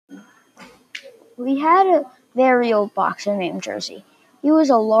We had a very old boxer named Jersey. He was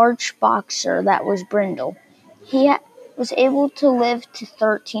a large boxer that was brindle. He was able to live to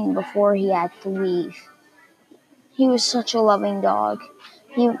 13 before he had to leave. He was such a loving dog.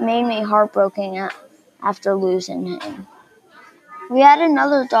 He made me heartbroken after losing him. We had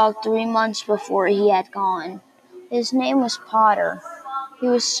another dog 3 months before he had gone. His name was Potter. He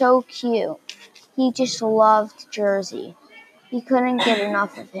was so cute. He just loved Jersey. He couldn't get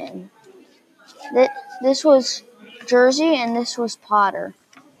enough of him. This was Jersey and this was Potter.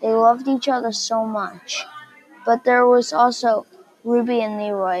 They loved each other so much. But there was also Ruby and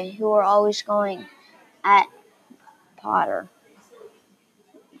Leroy, who were always going at Potter.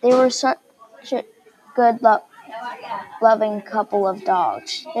 They were such a good, loving couple of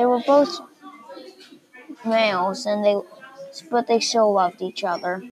dogs. They were both males, but they still loved each other.